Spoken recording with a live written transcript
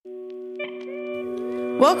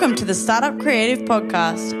Welcome to the Startup Creative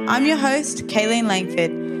Podcast. I'm your host, Kayleen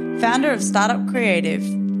Langford, founder of Startup Creative,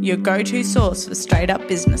 your go-to source for straight-up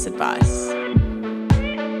business advice.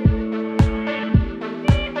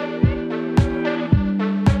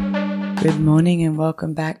 Good morning and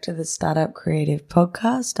welcome back to the Startup Creative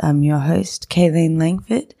Podcast. I'm your host, Kayleen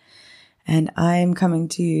Langford, and I am coming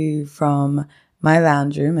to you from my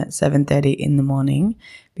lounge room at 7:30 in the morning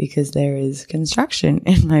because there is construction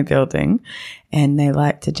in my building and they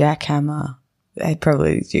like to jackhammer. They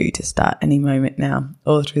probably due to start any moment now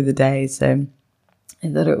all through the day. So I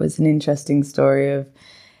thought it was an interesting story of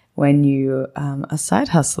when you are side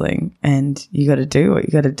hustling and you got to do what you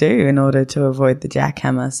got to do in order to avoid the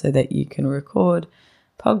jackhammer so that you can record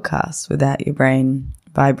podcasts without your brain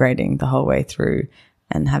vibrating the whole way through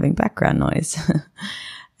and having background noise.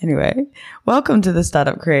 Anyway, welcome to the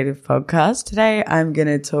Startup Creative Podcast. Today I'm going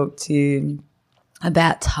to talk to you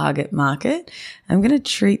about target market. I'm going to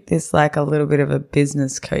treat this like a little bit of a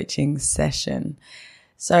business coaching session.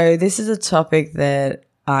 So this is a topic that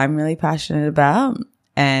I'm really passionate about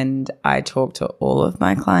and I talk to all of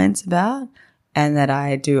my clients about and that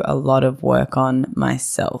I do a lot of work on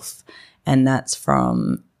myself. And that's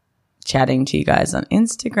from chatting to you guys on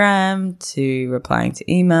Instagram, to replying to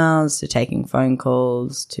emails, to taking phone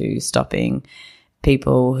calls, to stopping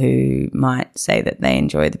people who might say that they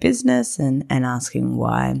enjoy the business and asking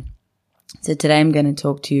why. So today I'm going to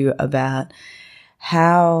talk to you about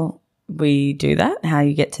how we do that, how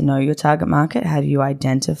you get to know your target market, how do you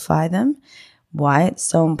identify them, why it's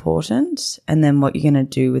so important, and then what you're going to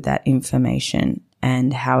do with that information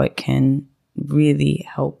and how it can really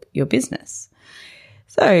help your business.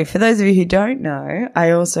 So for those of you who don't know,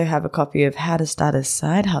 I also have a copy of How to Start a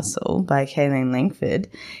Side Hustle by Kayleen Langford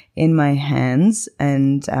in my hands,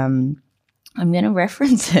 and I'm going to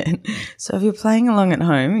reference it. So if you're playing along at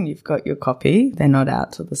home and you've got your copy, they're not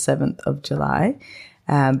out till the 7th of July,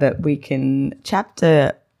 but we can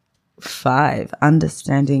chapter 5,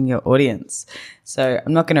 Understanding Your Audience. So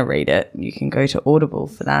I'm not going to read it. You can go to Audible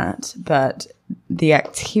for that, but the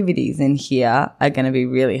activities in here are going to be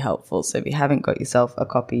really helpful. So if you haven't got yourself a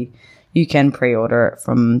copy, you can pre-order it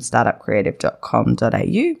from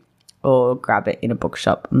startupcreative.com.au or grab it in a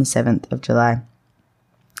bookshop on the 7th of July.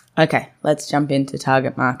 Okay, let's jump into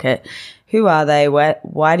target market. Who are they?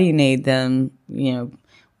 Why do you need them? You know,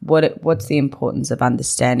 what's the importance of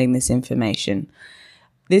understanding this information?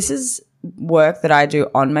 This is work that I do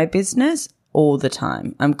on my business all the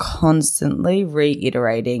time. I'm constantly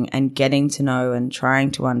reiterating and getting to know and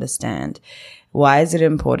trying to understand. Why is it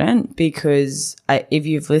important? Because if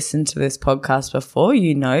you've listened to this podcast before,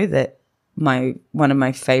 you know that one of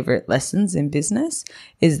my favorite lessons in business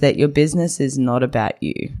is that your business is not about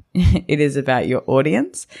you. It is about your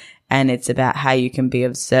audience, and it's about how you can be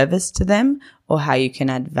of service to them or how you can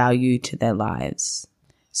add value to their lives.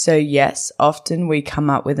 So yes, often we come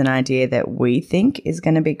up with an idea that we think is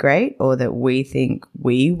going to be great or that we think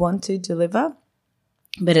we want to deliver.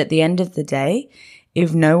 But at the end of the day,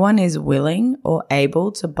 if no one is willing or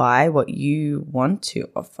able to buy what you want to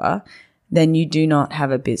offer, then you do not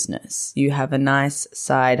have a business. You have a nice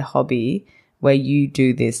side hobby where you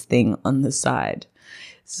do this thing on the side.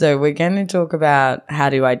 So we're going to talk about how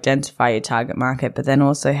to identify your target market, but then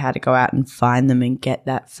also how to go out and find them and get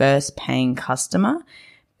that first paying customer,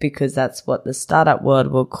 because that's what the startup world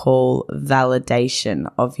will call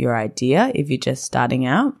validation of your idea if you're just starting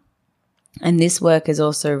out. And this work is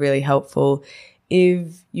also really helpful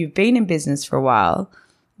if you've been in business for a while.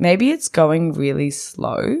 Maybe it's going really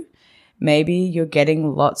slow. Maybe you're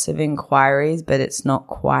getting lots of inquiries, but it's not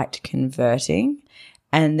quite converting.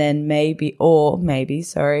 And then maybe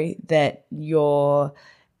that you're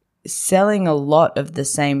selling a lot of the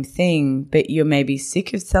same thing, but you're maybe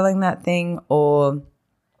sick of selling that thing, or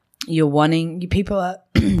people are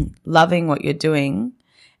loving what you're doing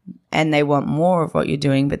and they want more of what you're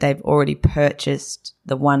doing, but they've already purchased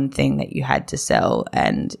the one thing that you had to sell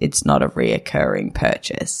and it's not a reoccurring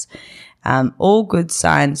purchase. All good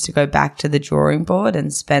signs to go back to the drawing board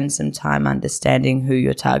and spend some time understanding who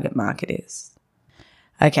your target market is.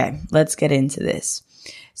 Okay, let's get into this.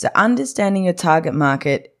 So understanding your target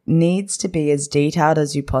market needs to be as detailed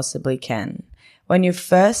as you possibly can. When you're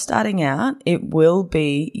first starting out, it will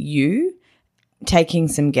be you taking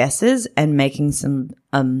some guesses and making some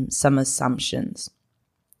assumptions.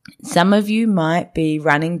 Some of you might be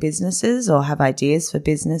running businesses or have ideas for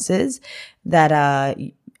businesses that are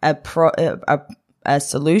a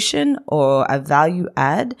solution or a value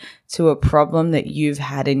add to a problem that you've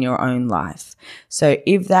had in your own life. So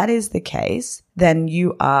if that is the case, then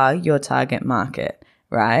you are your target market,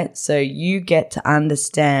 right? So you get to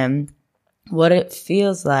understand what it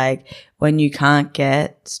feels like when you can't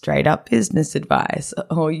get straight up business advice,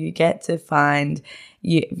 or you get to find,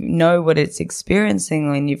 you know what it's experiencing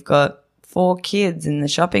when you've got 4 kids in the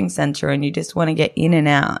shopping center and you just want to get in and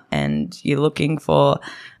out and you're looking for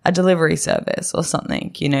a delivery service or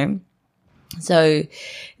something, you know. So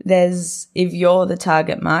if you're the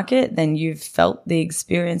target market, then you've felt the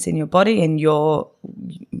experience in your body and you're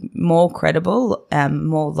more credible,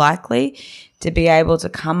 more likely to be able to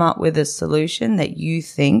come up with a solution that you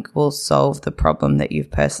think will solve the problem that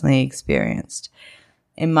you've personally experienced.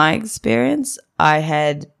 In my experience, I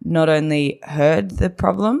had not only heard the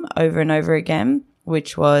problem over and over again,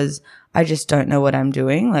 which was, I just don't know what I'm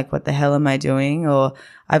doing. Like, what the hell am I doing? Or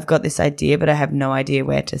I've got this idea, but I have no idea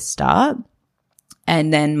where to start.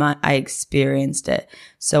 And then I experienced it.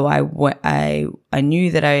 So I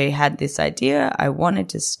knew that I had this idea. I wanted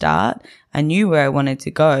to start. I knew where I wanted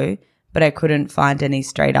to go, but I couldn't find any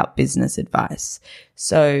straight up business advice.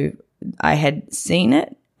 So I had seen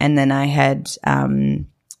it, and then I had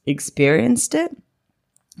experienced it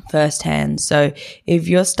firsthand. So if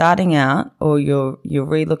you're starting out or you're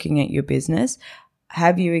re-looking at your business,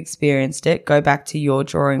 have you experienced it? Go back to your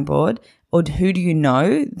drawing board. Or who do you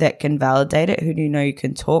know that can validate it? Who do you know you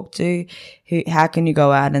can talk to? How can you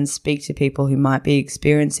go out and speak to people who might be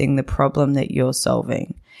experiencing the problem that you're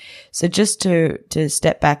solving? So just to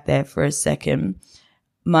step back there for a second,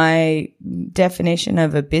 my definition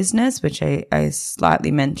of a business, which I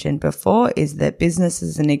slightly mentioned before, is that business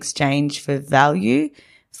is an exchange for value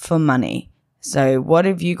for money. So what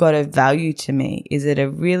have you got of value to me? Is it a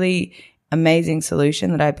really amazing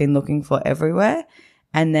solution that I've been looking for everywhere?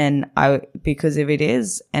 And then because if it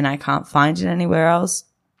is and I can't find it anywhere else,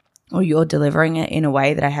 or you're delivering it in a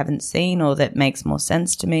way that I haven't seen or that makes more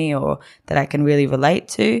sense to me or that I can really relate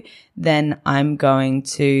to, then I'm going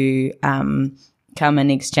to come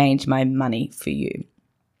and exchange my money for you.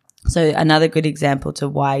 So another good example to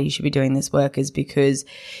why you should be doing this work is because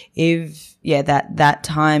that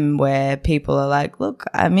time where people are like, look,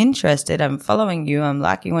 I'm interested, I'm following you, I'm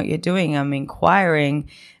liking what you're doing, I'm inquiring,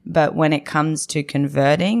 but when it comes to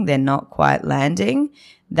converting, they're not quite landing.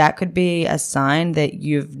 That could be a sign that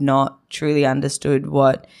you've not truly understood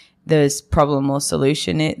what the problem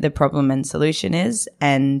and solution is,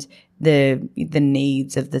 and the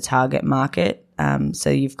needs of the target market. So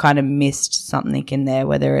you've kind of missed something in there,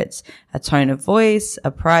 whether it's a tone of voice, a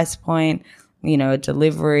price point, a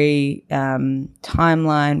delivery,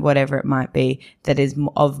 timeline, whatever it might be, that is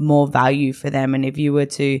of more value for them. And if you were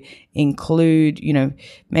to include,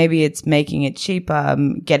 maybe it's making it cheaper,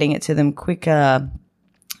 getting it to them quicker,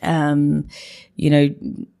 giving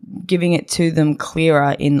it to them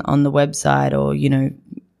clearer on the website, or,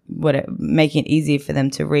 making it easier for them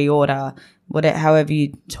to reorder, however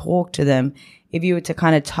you talk to them. If you were to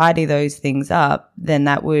kind of tidy those things up, then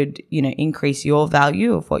that would, increase your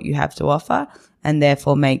value of what you have to offer, and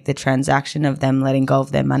therefore make the transaction of them letting go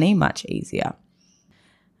of their money much easier.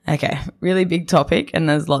 Okay, really big topic, and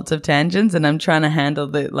there's lots of tangents, and I'm trying to handle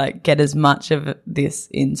get as much of this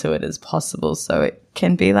into it as possible so it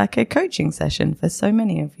can be like a coaching session for so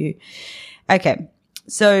many of you. Okay,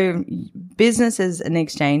 so business is an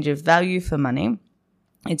exchange of value for money.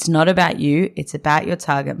 It's not about you, it's about your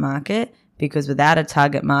target market, because without a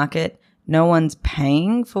target market, no one's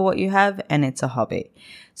paying for what you have, and it's a hobby.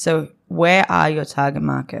 So where are your target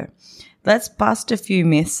market? Let's bust a few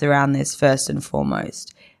myths around this first and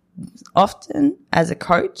foremost. Often as a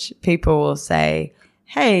coach, people will say,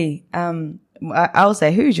 hey, I'll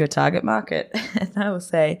say, who's your target market? And I will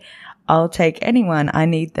say, I'll take anyone, I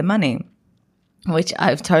need the money, which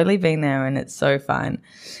I've totally been there, and it's so fine.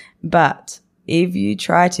 But if you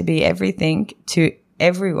try to be everything to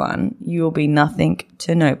everyone, you will be nothing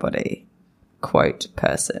to nobody. Quote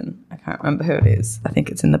person. I can't remember who it is. I think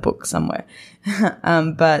it's in the book somewhere.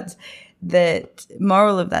 But the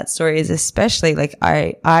moral of that story is, especially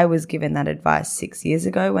I was given that advice 6 years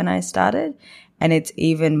ago when I started, and it's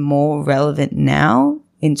even more relevant now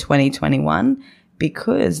in 2021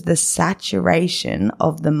 because the saturation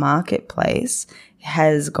of the marketplace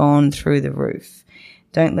has gone through the roof.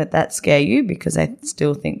 Don't let that scare you, because I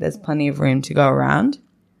still think there's plenty of room to go around.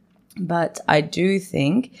 But I do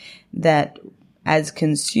think that as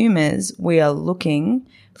consumers, we are looking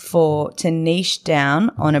to niche down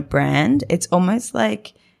on a brand. It's almost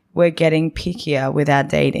like we're getting pickier with our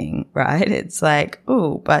dating, right? It's like,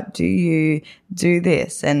 oh, but do you do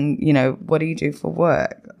this? And, what do you do for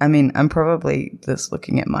work? I mean, I'm probably just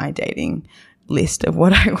looking at my dating list of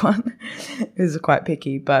what I want. It's quite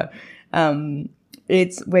picky, but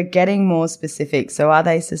we're getting more specific. So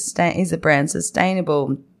is a brand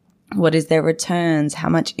sustainable? What is their returns? How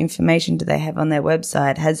much information do they have on their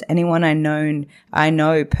website? Has anyone I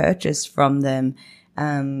know purchased from them?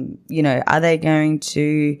 Are they going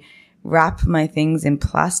to wrap my things in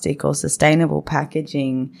plastic or sustainable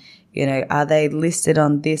packaging? Are they listed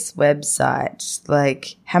on this website?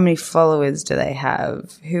 Like, how many followers do they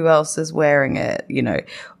have? Who else is wearing it?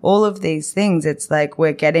 All of these things. It's like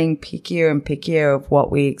we're getting pickier and pickier of what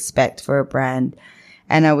we expect for a brand.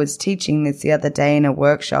 And I was teaching this the other day in a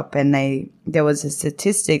workshop, and there was a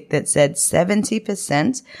statistic that said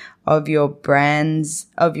 70% of your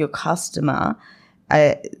customer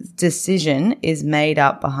decision is made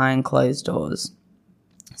up behind closed doors.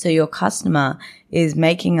 So your customer is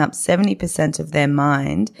making up 70% of their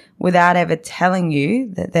mind without ever telling you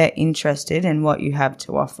that they're interested in what you have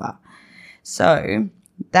to offer. So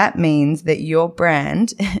that means that your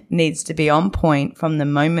brand needs to be on point from the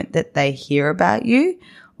moment that they hear about you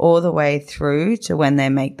all the way through to when they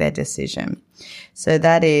make their decision. So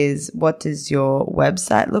that is, what does your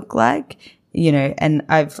website look like? And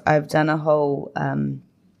I've done a whole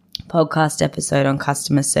podcast episode on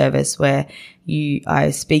customer service where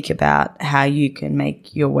I speak about how you can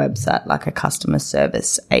make your website like a customer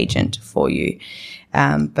service agent for you.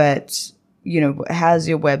 But how's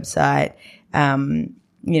your website?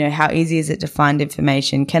 How easy is it to find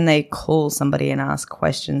information? Can they call somebody and ask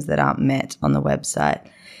questions that aren't met on the website?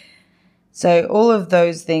 So all of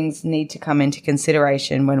those things need to come into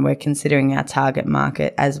consideration when we're considering our target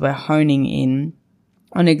market as we're honing in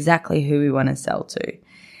on exactly who we want to sell to.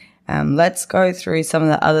 Let's go through some of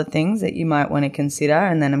the other things that you might want to consider,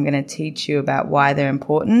 and then I'm going to teach you about why they're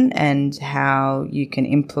important and how you can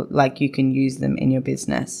you can use them in your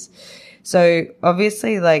business. So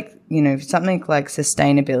obviously, something like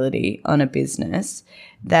sustainability on a business,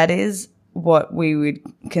 that is what we would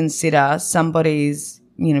consider somebody's,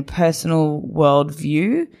 personal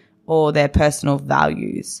worldview or their personal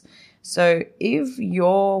values. So if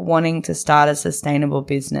you're wanting to start a sustainable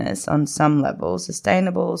business on some level,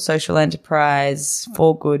 sustainable social enterprise,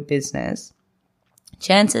 for good business,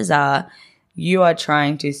 chances are you are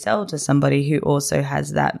trying to sell to somebody who also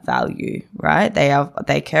has that value, right?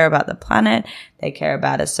 They care about the planet. They care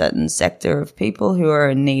about a certain sector of people who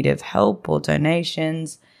are in need of help or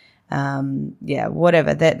donations.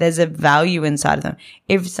 Whatever. There's a value inside of them.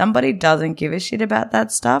 If somebody doesn't give a shit about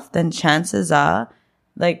that stuff, then chances are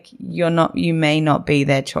you may not be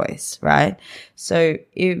their choice, right? So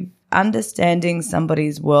if understanding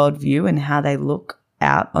somebody's worldview and how they look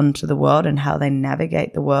out onto the world and how they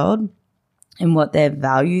navigate the world and what their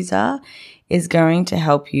values are is going to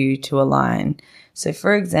help you to align. So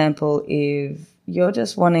for example, if you're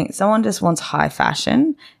someone just wants high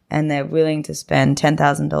fashion and they're willing to spend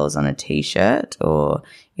 $10,000 on a t-shirt or,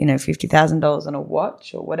 $50,000 on a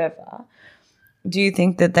watch or whatever, do you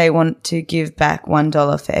think that they want to give back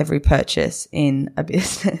 $1 for every purchase in a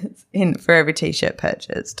business, for every t-shirt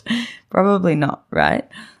purchased? Probably not, right?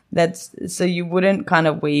 So you wouldn't kind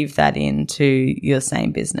of weave that into your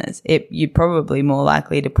same business. You're probably more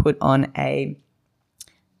likely to put on a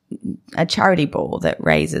charity ball that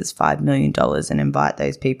raises $5 million and invite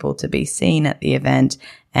those people to be seen at the event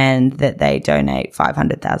and that they donate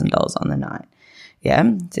 $500,000 on the night.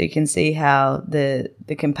 Yeah. So you can see how the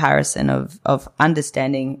comparison of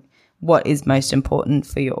understanding what is most important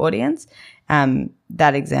for your audience.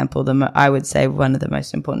 That example, I would say one of the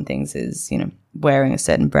most important things is, wearing a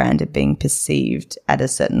certain brand and being perceived at a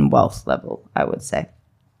certain wealth level, I would say.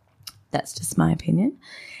 That's just my opinion.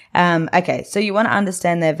 Okay. So you want to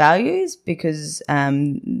understand their values because,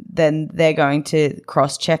 then they're going to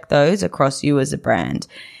cross-check those across you as a brand.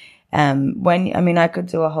 I could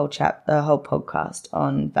do a whole podcast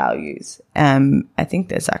on values. I think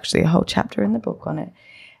there's actually a whole chapter in the book on it.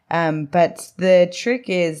 But the trick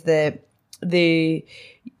is that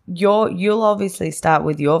you'll obviously start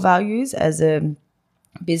with your values as a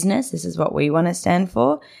business. This is what we want to stand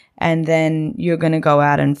for. And then you're going to go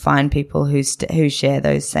out and find people who share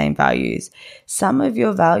those same values. Some of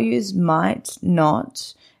your values might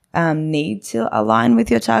not need to align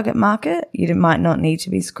with your target market. You might not need to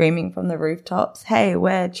be screaming from the rooftops, hey,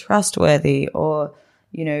 we're trustworthy, or,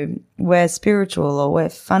 we're spiritual, or we're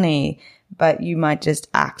funny, but you might just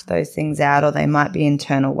act those things out, or they might be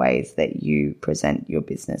internal ways that you present your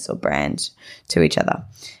business or brand to each other.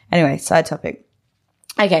 Anyway, side topic.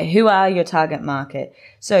 Okay, who are your target market?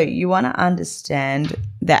 So you want to understand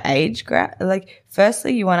the age gap.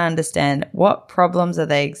 Firstly, you want to understand what problems are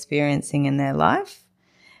they experiencing in their life,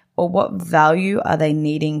 or what value are they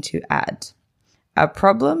needing to add. A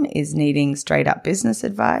problem is needing straight up business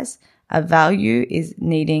advice. A value is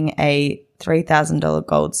needing a $3,000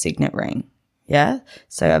 gold signet ring. Yeah.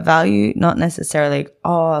 So a value, not necessarily,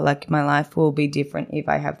 like my life will be different if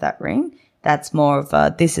I have that ring. That's more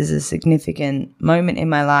of this is a significant moment in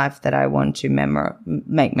my life that I want to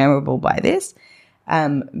make memorable by this,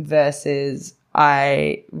 versus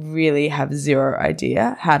I really have zero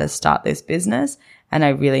idea how to start this business and I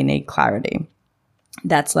really need clarity.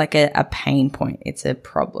 That's like a pain point. It's a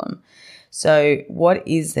problem. So what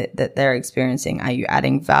is it that they're experiencing? Are you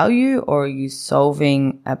adding value or are you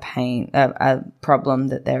solving a problem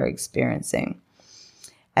that they're experiencing?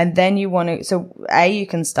 And then you want to, so you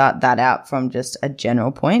can start that out from just a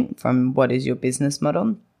general point from what is your business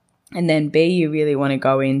model. And then B, you really want to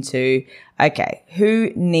go into, okay,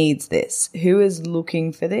 who needs this? Who is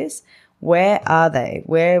looking for this? Where are they?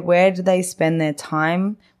 Where do they spend their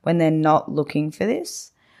time when they're not looking for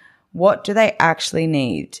this? What do they actually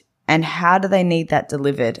need? And how do they need that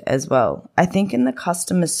delivered as well? I think in the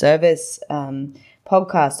customer service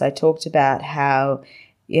podcast, I talked about how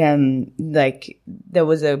like there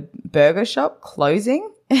was a burger shop closing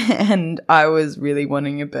and I was really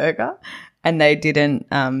wanting a burger and they didn't,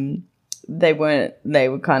 they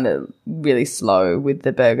were kind of really slow with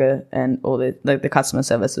the burger and all the customer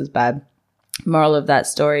service was bad. Moral of that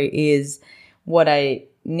story is what I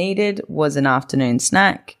needed was an afternoon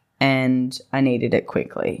snack and I needed it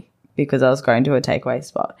quickly because I was going to a takeaway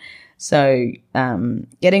spot. So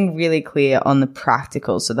getting really clear on the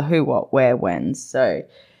practical, so the who, what, where, when. So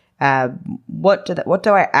what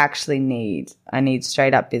do I actually need? I need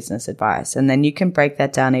straight up business advice. And then you can break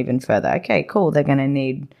that down even further. Okay, cool. They're going to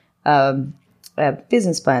need a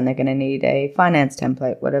business plan. They're going to need a finance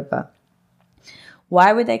template, whatever.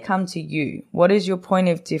 Why would they come to you? What is your point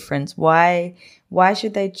of difference? Why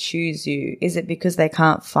should they choose you? Is it because they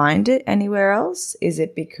can't find it anywhere else? Is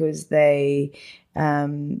it because they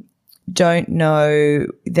don't know,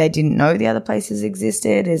 they didn't know the other places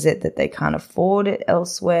existed? Is it that they can't afford it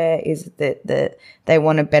elsewhere? Is it that they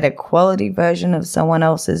want a better quality version of someone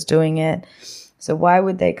else's doing it? So why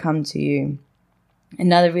would they come to you?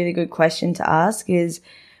 Another really good question to ask is,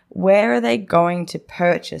 where are they going to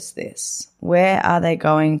purchase this? Where are they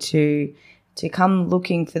going to come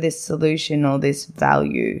looking for this solution or this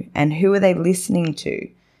value? And who are they listening to?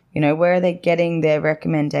 You know, where are they getting their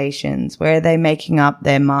recommendations? Where are they making up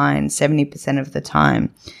their mind 70% of the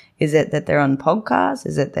time? Is it that they're on podcasts?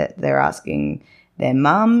 Is it that they're asking their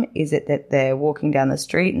mum? Is it that they're walking down the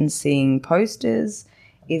street and seeing posters?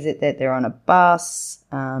 Is it that they're on a bus,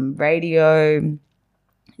 radio,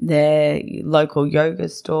 their local yoga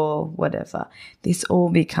store, whatever? This all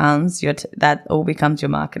becomes that all becomes your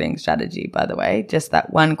marketing strategy, by the way. Just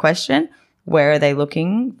that one question, where are they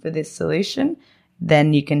looking for this solution?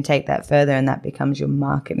 Then you can take that further and that becomes your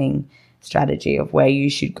marketing strategy of where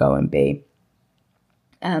you should go and be.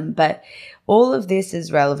 But all of this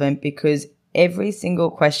is relevant because every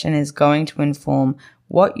single question is going to inform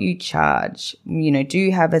what you charge. You know, do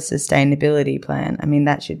you have a sustainability plan? I mean,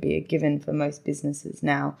 that should be a given for most businesses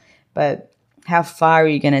now, but how far are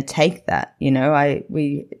you going to take that? You know,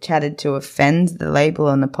 we chatted to Offend, the label,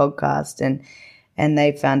 on the podcast, and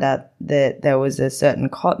they found out that there was a certain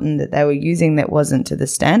cotton that they were using that wasn't to the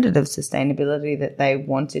standard of sustainability that they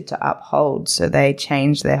wanted to uphold. So they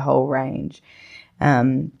changed their whole range.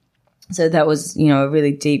 So that was, you know, a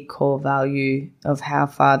really deep core value of how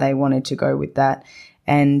far they wanted to go with that.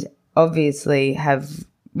 And obviously have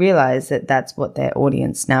realized that that's what their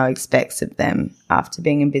audience now expects of them after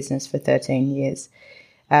being in business for 13 years.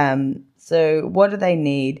 So what do they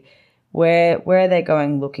need? Where are they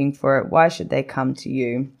going looking for it? Why should they come to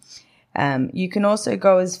you? You can also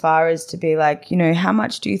go as far as to be like, you know, how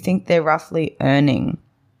much do you think they're roughly earning?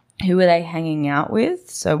 Who are they hanging out with?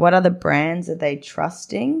 So what other brands are they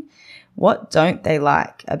trusting? What don't they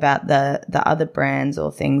like about the other brands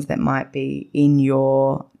or things that might be in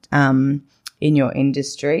your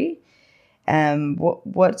industry?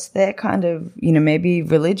 What's their kind of, you know, maybe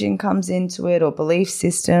religion comes into it or belief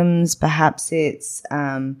systems. Perhaps it's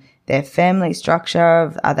their family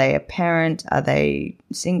structure. Are they a parent? Are they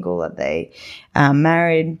single? Are they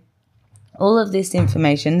married? All of this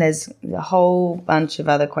information, there's a whole bunch of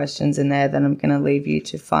other questions in there that I'm going to leave you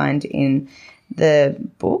to find in the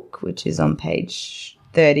book, which is on page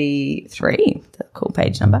 33, the cool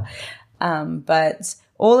page number. But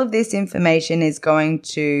all of this information is going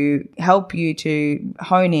to help you to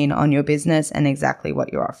hone in on your business and exactly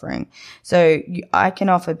what you're offering. So I can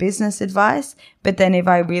offer business advice, but then if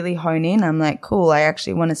I really hone in, I'm like, cool, I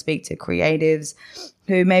actually want to speak to creatives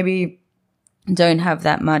who maybe don't have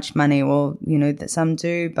that much money. Well, that some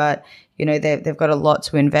do, but they've got a lot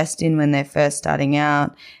to invest in when they're first starting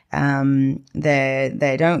out.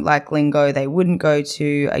 They don't like lingo. They wouldn't go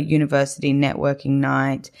to a university networking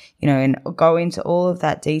night, and go into all of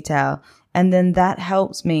that detail. And then that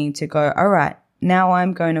helps me to go, all right, now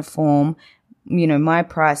I'm going to form, my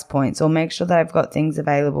price points, or make sure that I've got things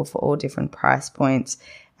available for all different price points.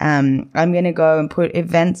 I'm going to go and put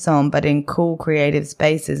events on, but in cool creative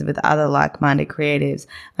spaces with other like-minded creatives.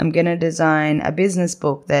 I'm going to design a business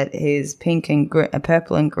book that is pink and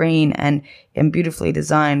purple and green and beautifully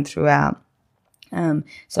designed throughout.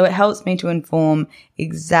 So it helps me to inform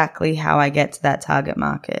exactly how I get to that target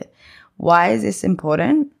market. Why is this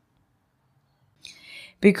important?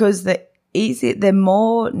 Because the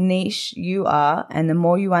more niche you are and the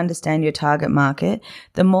more you understand your target market,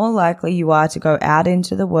 the more likely you are to go out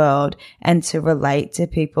into the world and to relate to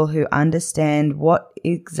people who understand what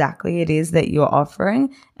exactly it is that you're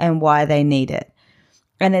offering and why they need it.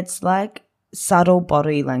 And it's like subtle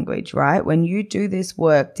body language, right? When you do this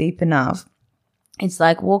work deep enough, it's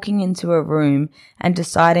like walking into a room and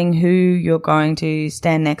deciding who you're going to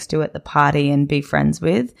stand next to at the party and be friends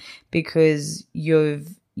with, because you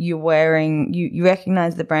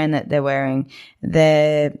recognize the brand that they're wearing.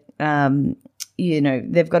 They've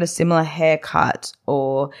got a similar haircut,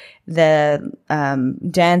 or they're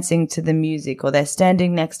dancing to the music, or they're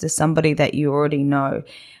standing next to somebody that you already know.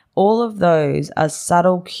 All of those are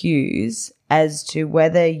subtle cues as to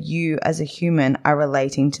whether you as a human are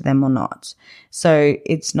relating to them or not. So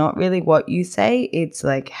it's not really what you say, it's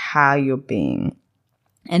like how you're being.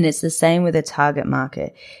 And it's the same with a target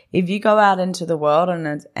market. If you go out into the world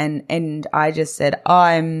and I just said,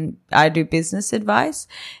 I do business advice,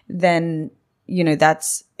 then,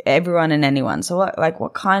 that's everyone and anyone. So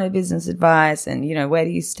what kind of business advice, and, where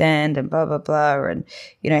do you stand, and blah, blah, blah. And,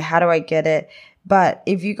 how do I get it? But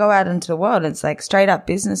if you go out into the world, it's like straight up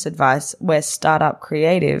business advice where startup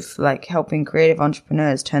creative, like helping creative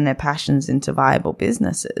entrepreneurs turn their passions into viable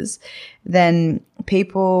businesses, then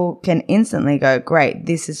people can instantly go, great,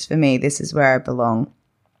 this is for me. This is where I belong.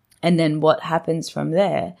 And then what happens from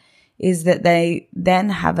there is that they then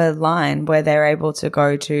have a line where they're able to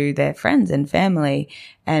go to their friends and family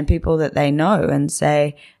and people that they know and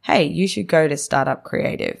say, hey, you should go to Startup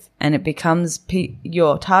Creative. And it becomes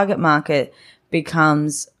your target market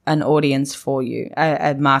becomes an audience for you,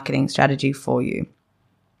 a marketing strategy for you.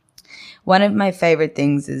 One of my favorite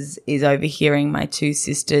things is overhearing my two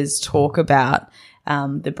sisters talk about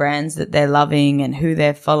the brands that they're loving and who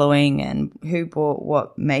they're following and who bought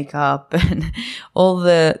what makeup and all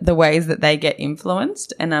the ways that they get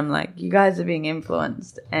influenced. And I'm like, you guys are being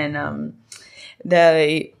influenced. And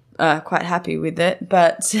they are quite happy with it,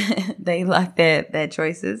 but they like their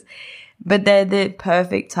choices. But they're the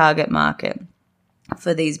perfect target market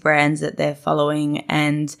for these brands that they're following,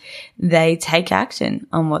 and they take action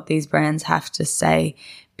on what these brands have to say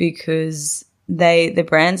because the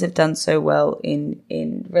brands have done so well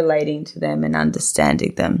in relating to them and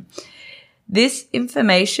understanding them. This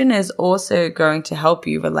information is also going to help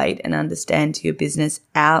you relate and understand to your business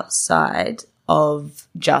outside of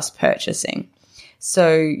just purchasing.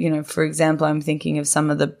 So, for example, I'm thinking of some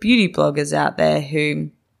of the beauty bloggers out there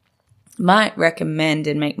who might recommend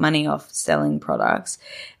and make money off selling products,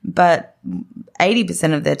 but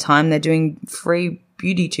 80% of their time they're doing free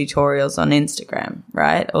beauty tutorials on Instagram,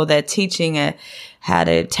 right? Or they're teaching how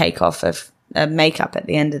to take off a makeup at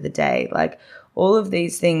the end of the day. Like, all of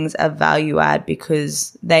these things are value add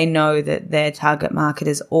because they know that their target market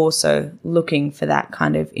is also looking for that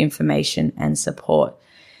kind of information and support.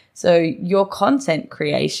 So your content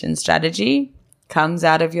creation strategy comes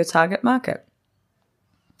out of your target market.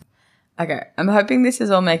 Okay, I'm hoping this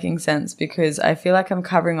is all making sense because I feel like I'm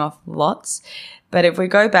covering off lots. But if we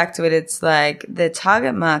go back to it, it's like the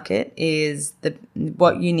target market is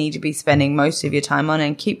what you need to be spending most of your time on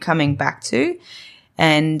and keep coming back to,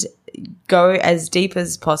 and go as deep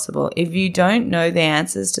as possible. If you don't know the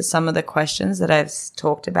answers to some of the questions that I've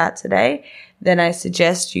talked about today, then I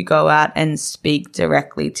suggest you go out and speak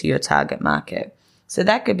directly to your target market. So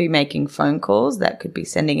that could be making phone calls. That could be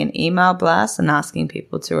sending an email blast and asking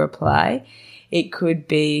people to reply. It could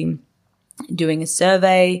be doing a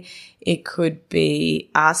survey. It could be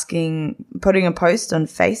putting a post on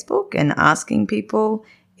Facebook and asking people.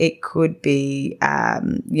 It could be,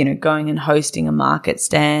 going and hosting a market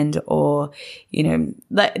stand, or,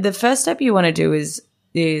 the first step you want to do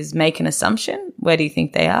is make an assumption. Where do you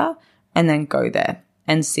think they are? And then go there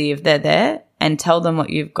and see if they're there, and tell them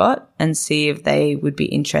what you've got and see if they would be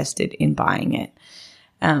interested in buying it.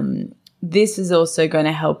 This is also going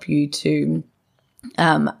to help you to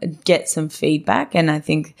get some feedback. And I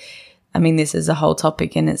think, this is a whole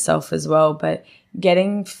topic in itself as well, but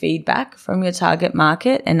getting feedback from your target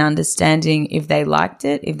market and understanding if they liked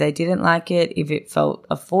it, if they didn't like it, if it felt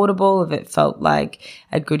affordable, if it felt like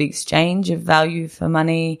a good exchange of value for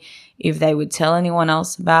money, if they would tell anyone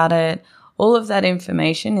else about it. All of that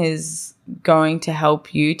information is going to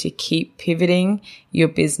help you to keep pivoting your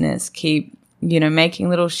business, keep making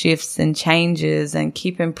little shifts and changes and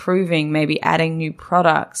keep improving, maybe adding new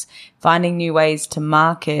products, finding new ways to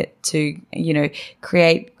market, to,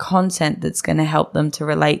 create content that's going to help them to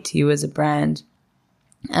relate to you as a brand.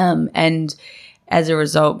 And as a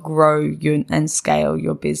result, grow and scale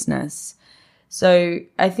your business. So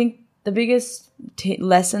I think the biggest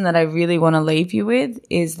lesson that I really want to leave you with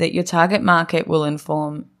is that your target market will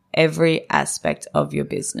inform every aspect of your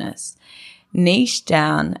business. Niche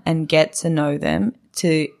down and get to know them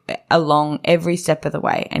along every step of the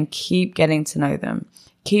way, and keep getting to know them.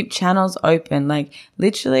 Keep channels open. Like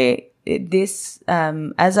literally this,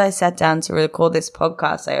 as I sat down to record this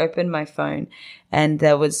podcast, I opened my phone and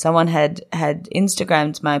there was someone had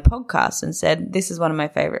Instagrammed my podcast and said, "This is one of my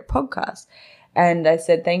favorite podcasts." And I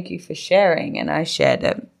said, "Thank you for sharing." And I shared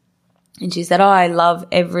it. And she said, "Oh, I love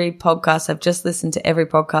every podcast. I've just listened to every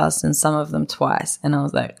podcast and some of them twice." And I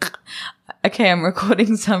was like, okay, I'm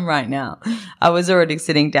recording some right now. I was already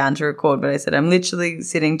sitting down to record, but I said, I'm literally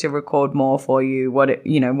sitting to record more for you. What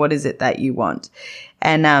is it that you want?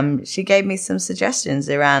 And she gave me some suggestions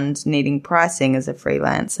around needing pricing as a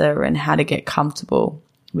freelancer and how to get comfortable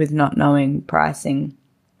with not knowing pricing.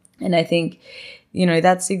 And I think,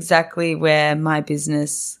 that's exactly where my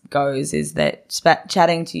business goes, is that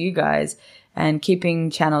chatting to you guys and keeping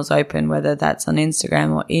channels open, whether that's on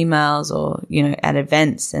Instagram or emails or, at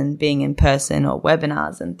events and being in person or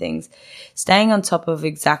webinars and things. Staying on top of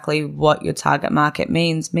exactly what your target market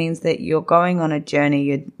means that you're going on a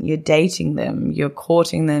journey, you're dating them, you're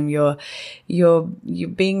courting them, you're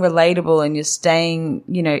being relatable, and you're staying,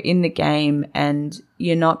 in the game, and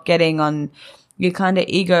you're not getting on your kind of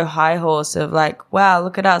ego high horse of like, wow,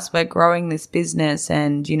 look at us, we're growing this business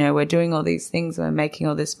and, we're doing all these things and we're making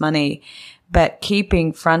all this money. But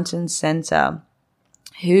keeping front and center,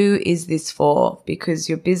 who is this for? Because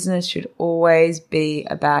your business should always be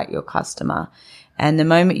about your customer. And the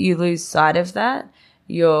moment you lose sight of that,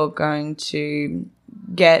 you're going to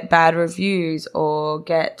get bad reviews or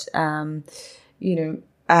get, less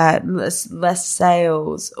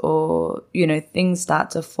sales, or, things start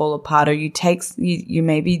to fall apart, or you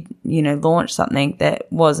maybe, launch something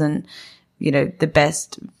that wasn't, the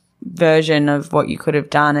best version of what you could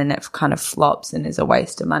have done, and it kind of flops and is a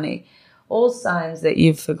waste of money. All signs that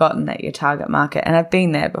you've forgotten that your target market, and I've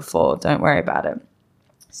been there before, don't worry about it.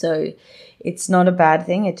 So it's not a bad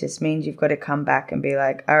thing. It just means you've got to come back and be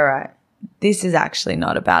like, all right, this is actually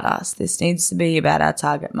not about us. This needs to be about our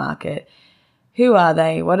target market. Who are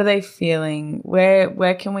they? What are they feeling?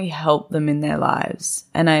 Where can we help them in their lives?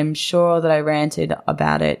 And I'm sure that I ranted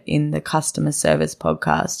about it in the customer service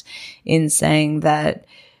podcast, in saying that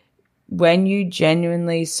when you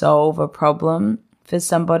genuinely solve a problem for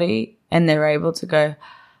somebody and they're able to go,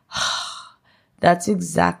 that's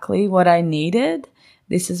exactly what I needed.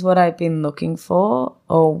 This is what I've been looking for.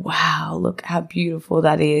 Or, wow, look how beautiful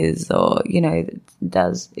that is. Or,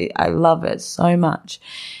 I love it so much.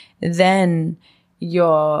 Then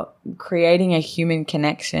you're creating a human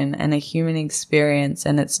connection and a human experience.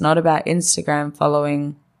 And it's not about Instagram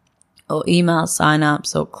following or email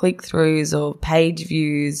signups or click-throughs or page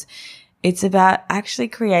views. It's about actually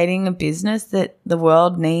creating a business that the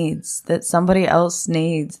world needs, that somebody else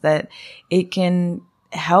needs, that it can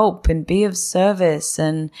help and be of service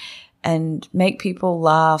and make people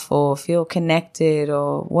laugh or feel connected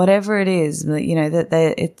or whatever it is,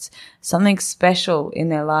 that it's something special in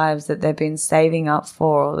their lives that they've been saving up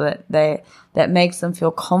for, or that makes them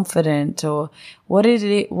feel confident, or what is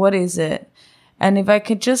it? And if I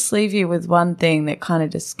could just leave you with one thing that kind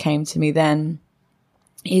of just came to me then,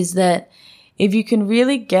 is that if you can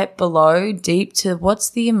really get deep to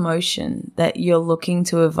what's the emotion that you're looking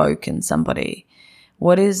to evoke in somebody,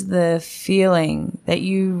 what is the feeling that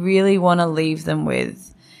you really want to leave them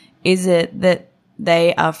with? Is it that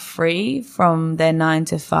they are free from their 9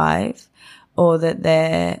 to 5, or that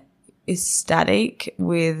they're ecstatic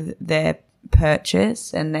with their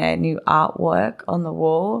purchase and their new artwork on the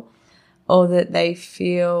wall, or that they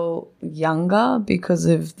feel younger because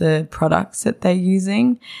of the products that they're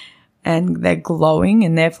using and they're glowing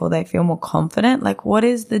and therefore they feel more confident? Like, what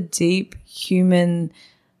is the deep human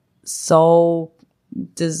soul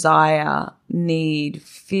desire, need,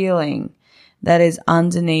 feeling that is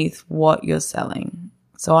underneath what you're selling?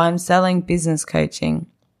 So I'm selling business coaching,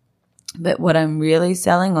 but what I'm really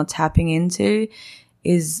selling or tapping into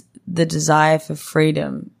is the desire for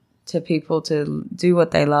freedom, to people to do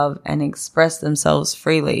what they love and express themselves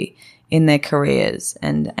freely in their careers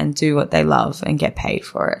and do what they love and get paid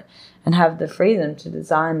for it and have the freedom to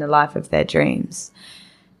design the life of their dreams.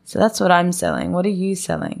 So that's what I'm selling. What are you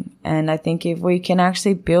selling? And I think if we can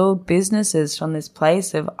actually build businesses from this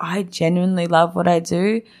place of, I genuinely love what I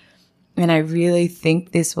do and I really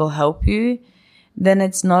think this will help you, then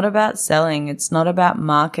it's not about selling. It's not about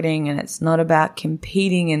marketing, and it's not about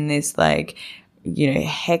competing in this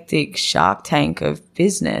hectic Shark Tank of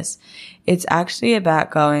business. It's actually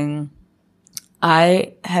about going,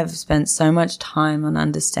 I have spent so much time on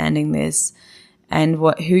understanding this and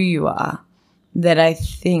who you are, that I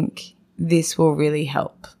think this will really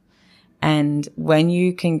help. And when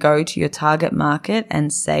you can go to your target market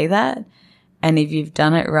and say that, and if you've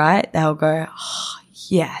done it right, they'll go, oh,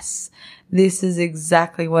 yes, this is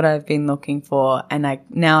exactly what I've been looking for, and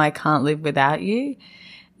now I can't live without you.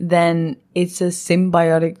 Then it's a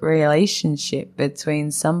symbiotic relationship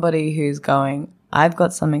between somebody who's going, I've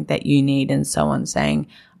got something that you need, and someone saying,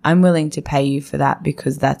 I'm willing to pay you for that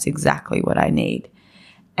because that's exactly what I need.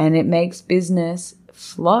 And it makes business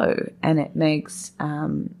flow, and it makes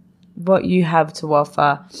what you have to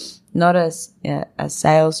offer not a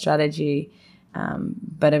sales strategy,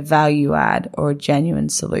 but a value add or a genuine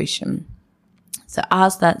solution. So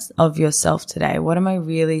ask that of yourself today. What am I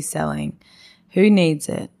really selling? Who needs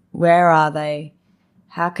it? Where are they?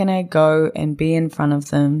 How can I go and be in front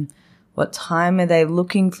of them? What time are they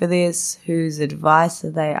looking for this? Whose advice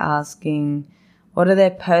are they asking? What are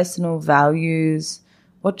their personal values?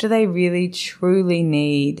 What do they really truly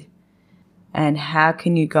need? And how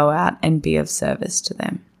can you go out and be of service to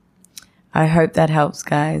them? I hope that helps,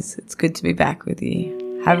 guys. It's good to be back with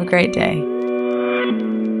you. Have a great day.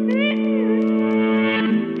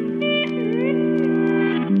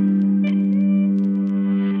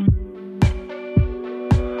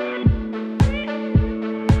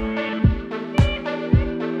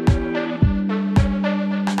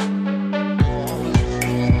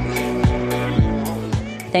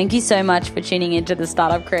 Thank you so much for tuning into the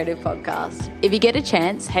Startup Creative Podcast. If you get a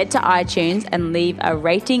chance, head to iTunes and leave a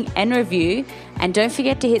rating and review. And don't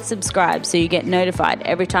forget to hit subscribe so you get notified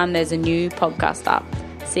every time there's a new podcast up.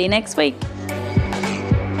 See you next week.